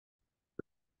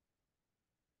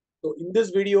So in this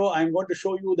video, I'm going to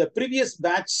show you the previous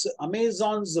batch,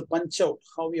 Amazon's Punchout,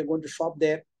 how we are going to shop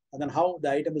there, and then how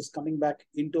the item is coming back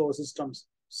into our systems.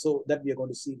 So that we are going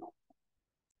to see now.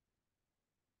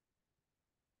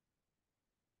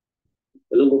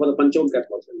 We'll go for the Punchout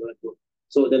catalog.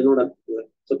 So there's not a,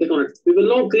 so click on it. We will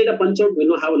now create a Punchout. We'll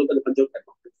now have a look at the Punchout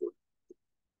catalog.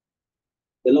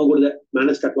 We'll now go to the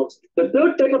manage catalogs. The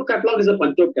third type of catalog is a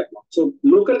Punchout catalog. So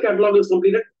local catalog is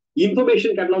completed.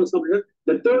 Information catalog is completed.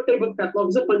 The third type of catalog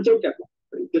is a Punchout catalog.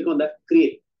 Click on that,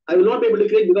 create. I will not be able to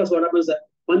create because what happens is that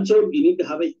Punchout, you need to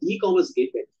have an e-commerce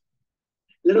gateway.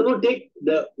 Let us not take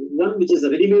the one which is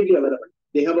ready-madely available.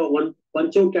 They have a one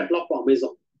Punchout catalog for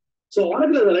Amazon. So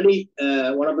Oracle has already,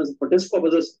 what happens for test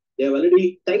purposes, they have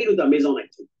already tied it with Amazon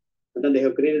actually. And then they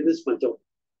have created this Punchout.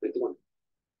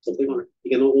 So click on it.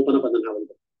 You can now open up and then have a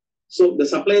look. So the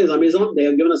supplier is Amazon. They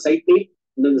have given a site name,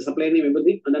 and then the supplier name,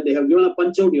 everything, and then they have given a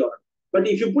Punchout URL. But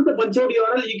if you put the Punchout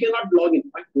URL, you cannot log in.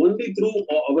 Right? Only through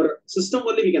our system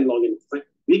only we can log in. Right?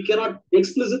 We cannot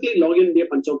explicitly log in via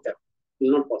Punchout tab. It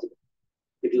is not possible.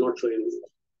 It will not show anything.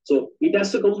 So it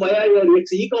has to come via your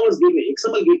e-commerce gateway,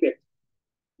 XML gateway.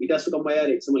 It has to come via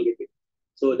your XML gateway.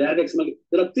 So direct XML.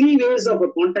 There are three ways of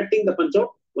contacting the Punchout.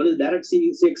 One is direct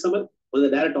XML, one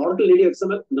is direct Oracle native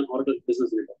XML, and then Oracle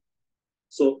Business Network.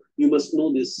 So you must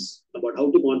know this about how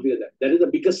to configure that. That is the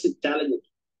biggest challenge.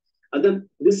 And then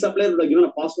this supplier would have given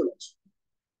a password also.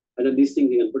 And then these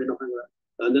things you can put in a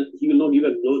and then he will now give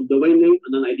a domain name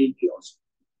and then identity also.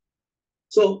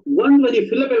 So once when you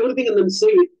fill up everything and then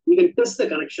save it, you can test the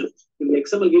connection. If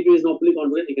the XML gateway is now fully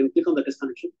configured, you can click on the test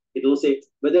connection. It will say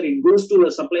whether it goes to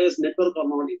the supplier's network or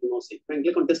not. It will not say. You can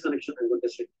click on test connection and go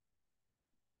test it.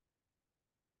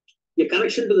 The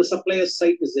connection to the supplier's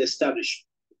site is established.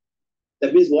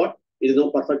 That means what? It is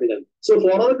now perfectly done. So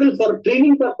for Oracle, for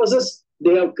training purposes,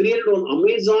 they have created on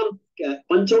Amazon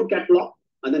Punchout catalog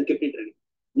and then kept it ready.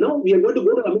 Now we are going to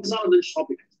go to Amazon and then shop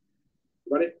it.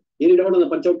 Got it? You need out on the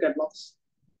Punchout catalogs.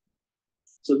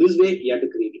 So this way you have to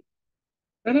create it.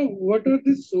 And what are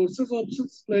the sources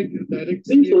options like direct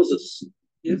sources?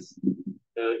 Yes.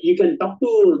 You can talk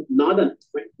to Nathan.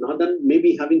 Right? Nathan may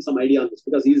be having some idea on this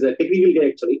because he's a technical guy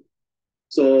actually.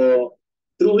 So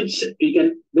through which we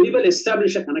can very well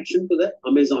establish a connection to the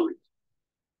Amazon.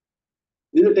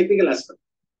 This is a technical aspect.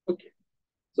 Okay.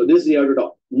 So this you have to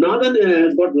talk. Nathan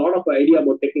has got a lot of idea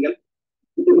about technical.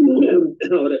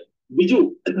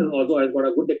 Biju also has got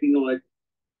a good technical knowledge.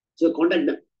 So contact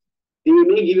them. They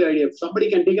may give you an idea. If somebody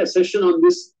can take a session on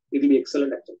this, it will be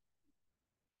excellent actually.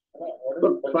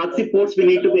 But proxy ports we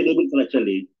need to be enabled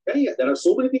actually. Yeah. There are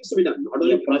so many things to be done. Not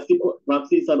only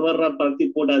proxy server or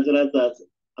proxy port as well as a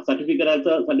certificate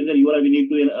URL we need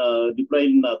to deploy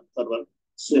in the server.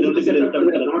 So not only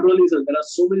sir, there are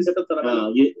so many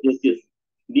setups. Yes.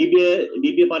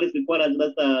 DBA part is required as well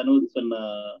as this one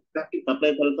supply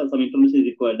service some information is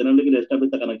required. Then only we will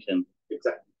establish the connection.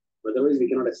 Exactly. Otherwise we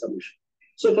cannot establish.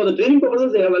 So for the training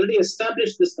purposes, they have already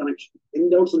established this connection. In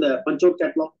doubts in the Punchout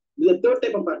catalog. This is the third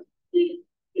type of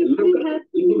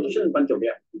information Punchout,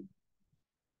 yeah.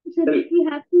 So if we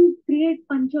have to create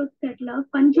Punchout catalog,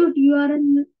 Punchout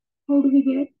URL, how do we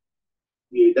get?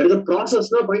 Yeah, there is a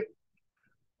process, no point.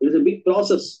 There is a big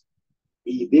process.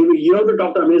 You have to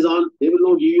talk to Amazon. They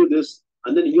will now give you this,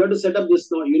 and then you have to set up this.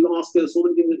 Now you will ask so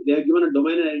many things. They are given a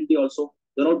domain identity also.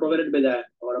 They're all provided by the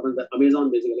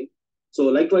Amazon basically. So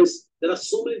likewise, there are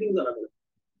so many things that are available.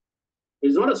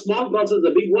 It's not a small process, it's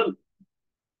a big one.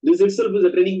 This itself is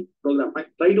a training program. I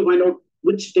try to find out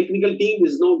which technical team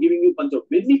is now giving you Punchout.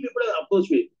 Many people have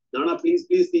approached me. Nana, please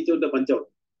teach out the Punchout.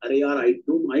 I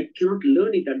cannot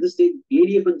learn it at this stage.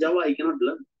 ADF and Java, I cannot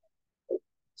learn.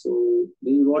 So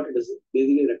this is what it is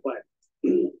basically required.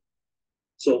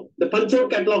 So the Punchout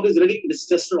catalog is ready. It is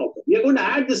tested out. We are going to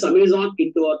add this Amazon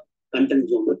into our content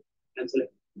zone. Cancel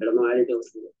it. I don't know, add it over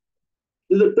here.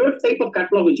 This is the third type of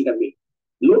catalog which you can make.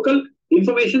 Local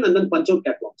information and then Punchout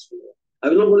catalogs. I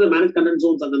will not go to the manage content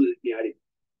zones and then let me add it.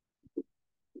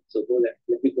 So go there.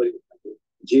 Let me go to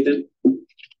Jayden.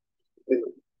 We'll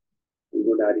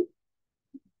go to add it.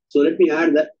 So let me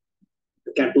add the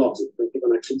catalogs. Click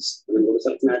on actions and then go to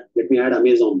select and add. Let me add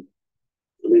Amazon.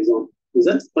 Amazon is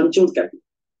a Punchout catalog.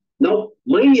 Now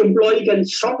my employee can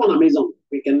shop on Amazon.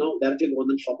 We can now directly go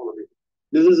and shop on Amazon.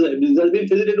 This has been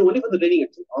facilitated only for the training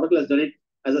actually. Oracle has done it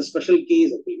as a special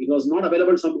case. It was not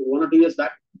available some 1 or 2 years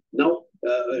back. Now,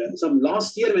 some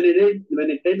last year when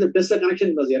it tried the test connection,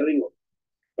 it was erroring out.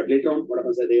 But later on, what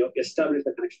happens is they have established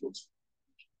the connection also.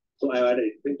 So I have added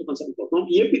it. Now,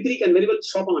 EMP3 can very well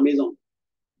shop on Amazon.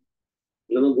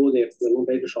 You will not go there. You will not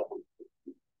try to shop on it.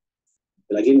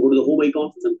 We'll again go to the home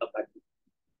icon and then come back.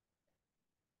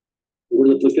 Go to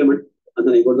the procurement. and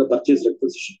then I go to the purchase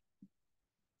requisition.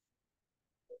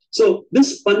 So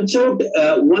this Punchout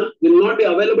one will not be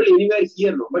available anywhere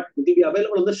here now, but it will be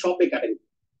available on the shop by category.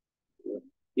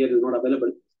 Here it is not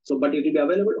available. So, but it will be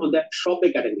available on that shop by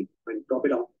category. And drop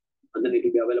it off, and then it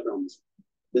will be available on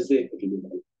this way. It will be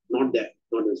available. Not there,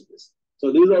 not this place.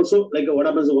 So this is also like what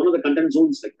happens. One of the content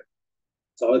zones like that.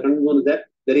 So our content zone is there.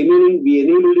 The remaining we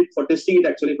enabled it for testing it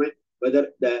actually fine.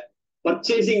 Whether the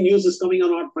purchasing news is coming or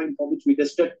not fine, for which we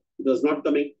tested. It was not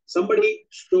coming. Somebody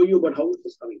show you about how it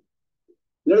is coming.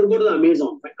 Let us go to the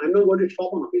Amazon. I'm not going to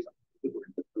shop on Amazon.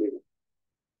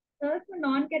 Sir, for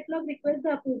non-catalog requests,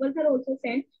 the approvals are also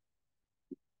sent.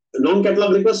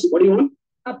 Non-catalog requests, what do you want?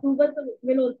 Approvals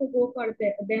will also go for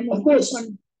them. Of course.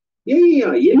 Yeah.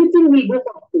 Anything will go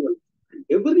for approval.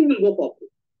 Everything will go for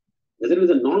approval. Whether it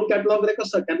is a non-catalog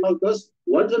request or catalog request,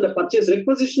 once when the purchase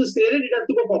requisition is created, it has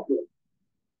to go for approval.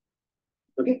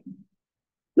 Okay.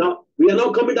 Now, we are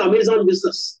now coming to Amazon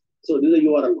business. So this is a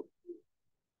URL.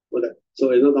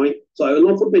 So it's not coming. So I will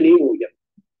not put my name over here.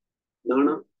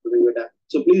 Nana.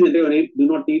 So please enter your name. Do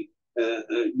not need.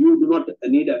 You do not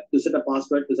need to set a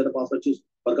password. To set a password, choose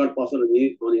forgot password on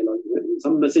your login.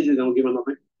 Some messages now given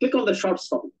on. Click on the short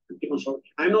stop. Click on shop.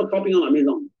 I'm not shopping on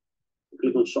Amazon.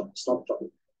 Click on shop. Stop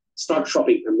shopping. Start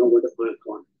shopping. I'm not going to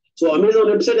go on. So Amazon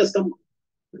website has come.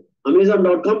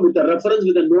 Amazon.com with a reference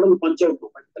with a nodal Punchout.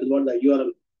 That is what the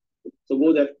URL. So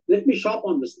go there. Let me shop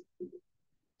on this.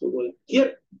 So go there.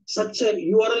 Here, such a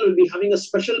URL will be having a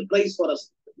special price for us.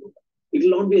 It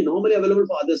will not be normally available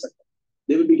for others.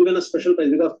 They will be given a special price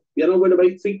because we are not going to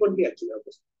buy frequently actually.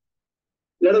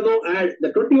 Let us now add the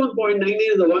 21.99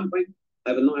 is the one point.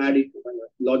 I will now add it.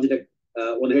 Logitech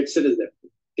one headset is there.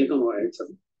 Click on our headset.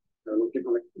 Click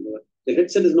on it. The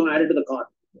headset is now added to the cart.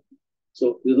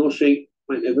 So there's no showing.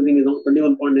 Fine, everything is now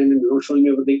 21.99. Is not showing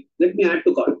everything. Let me add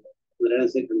to cart. Let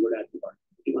us say I'm going to add to cart.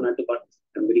 Click on add to cart.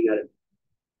 I'm getting added.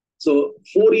 So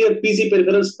 4-year PC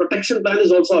peripherals protection plan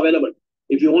is also available.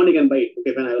 If you want, you can buy it.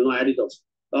 Okay, fine. I will now add it also.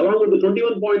 Along with the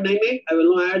 21.99, I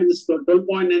will now add this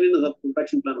 12.99 as a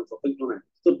protection plan also.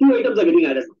 So 2 items are getting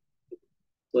added now.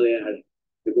 So they are added.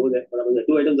 You go there. The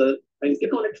 2 items are fine.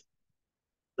 Click on it.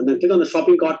 And then click on the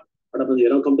shopping cart. What happens? You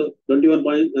now come to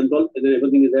 21.12 and then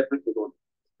everything is there. Fine. Click on.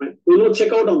 Right? You know,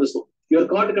 check out on this one. Your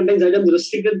cart contains items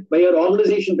restricted by your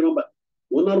organization. Remember,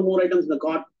 1 or more items in the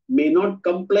cart may not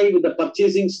comply with the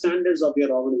purchasing standards of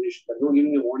your organization. There's no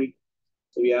giving a warning.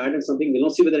 So we added something. We'll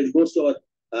not see whether it goes to our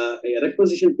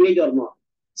requisition page or not.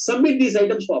 Submit these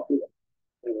items for approval.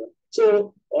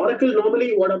 So Oracle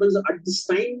normally what happens at this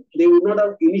time, they would not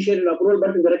have initiated approval,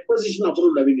 but in the requisition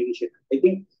approval have been initiated. I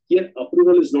think here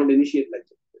approval is not initiated. Like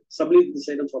submit these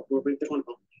items for approval.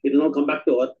 It will now come back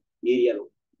to our area now.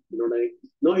 You know what I mean?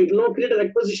 Now it will now create a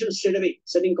requisition straight away,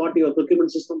 setting cart to your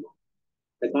procurement system.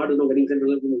 The card is not getting sent to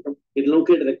the it will now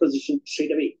create a requisition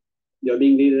straight away. You are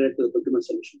being redirected to the procurement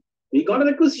solution. We got a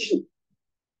requisition.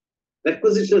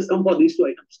 Requisition has come for these 2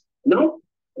 items. Now,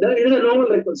 there is a normal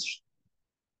requisition.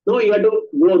 Now you have to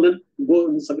go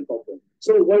and submit approval.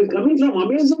 So while coming from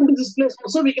Amazon to this place,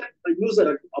 also we can use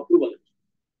the approval.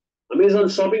 Amazon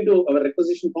shopping to our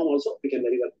requisition form also, we can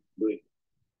very well do it.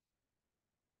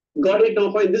 Got it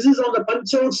now, fine. This is on the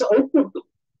Punchout's output.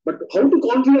 But how to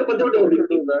configure Punchout?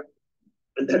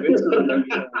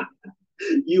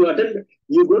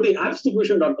 You go to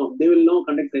appsdistribution.com. They will now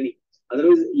conduct training.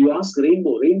 Otherwise, you ask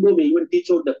Rainbow. Rainbow may even teach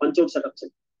out the Punchout setup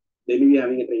set. They may be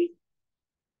having a training.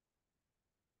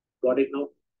 Got it now?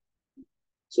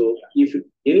 So, if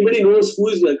anybody knows who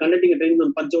is conducting a training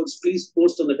on Punchouts, please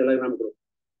post on the Telegram group.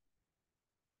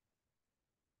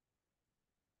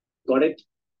 Got it?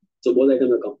 So, both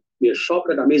items will come. We are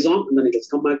shopped at Amazon and then it has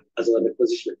come back as a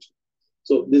requisition.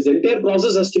 So, this entire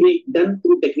process has to be done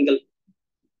through technical.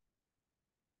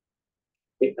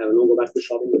 Okay, I will now go back to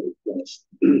shopping.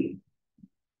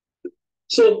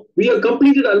 So, we have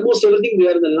completed almost everything. We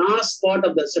are in the last part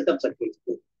of the setup circuit.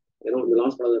 You know, the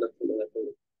last part of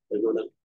the